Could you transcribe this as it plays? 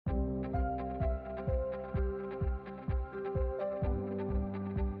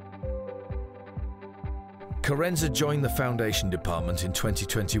Kerenza joined the foundation department in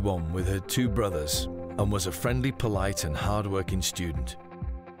 2021 with her two brothers and was a friendly, polite and hard-working student.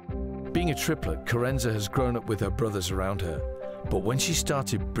 Being a triplet, Kerenza has grown up with her brothers around her, but when she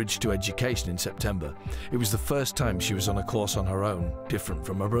started Bridge to Education in September, it was the first time she was on a course on her own, different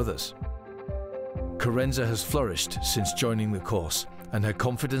from her brothers. Kerenza has flourished since joining the course, and her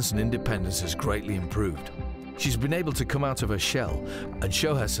confidence and independence has greatly improved. She's been able to come out of her shell and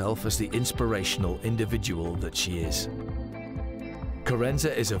show herself as the inspirational individual that she is.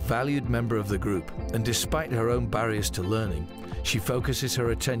 Kerenza is a valued member of the group, and despite her own barriers to learning, she focuses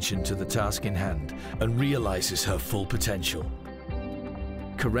her attention to the task in hand and realizes her full potential.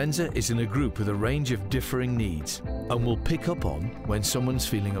 Kerenza is in a group with a range of differing needs and will pick up on when someone's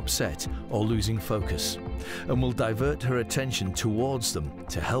feeling upset or losing focus, and will divert her attention towards them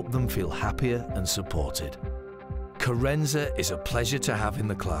to help them feel happier and supported. Kerenza is a pleasure to have in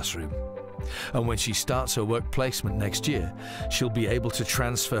the classroom, and when she starts her work placement next year, she'll be able to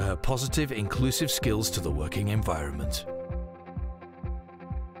transfer her positive, inclusive skills to the working environment.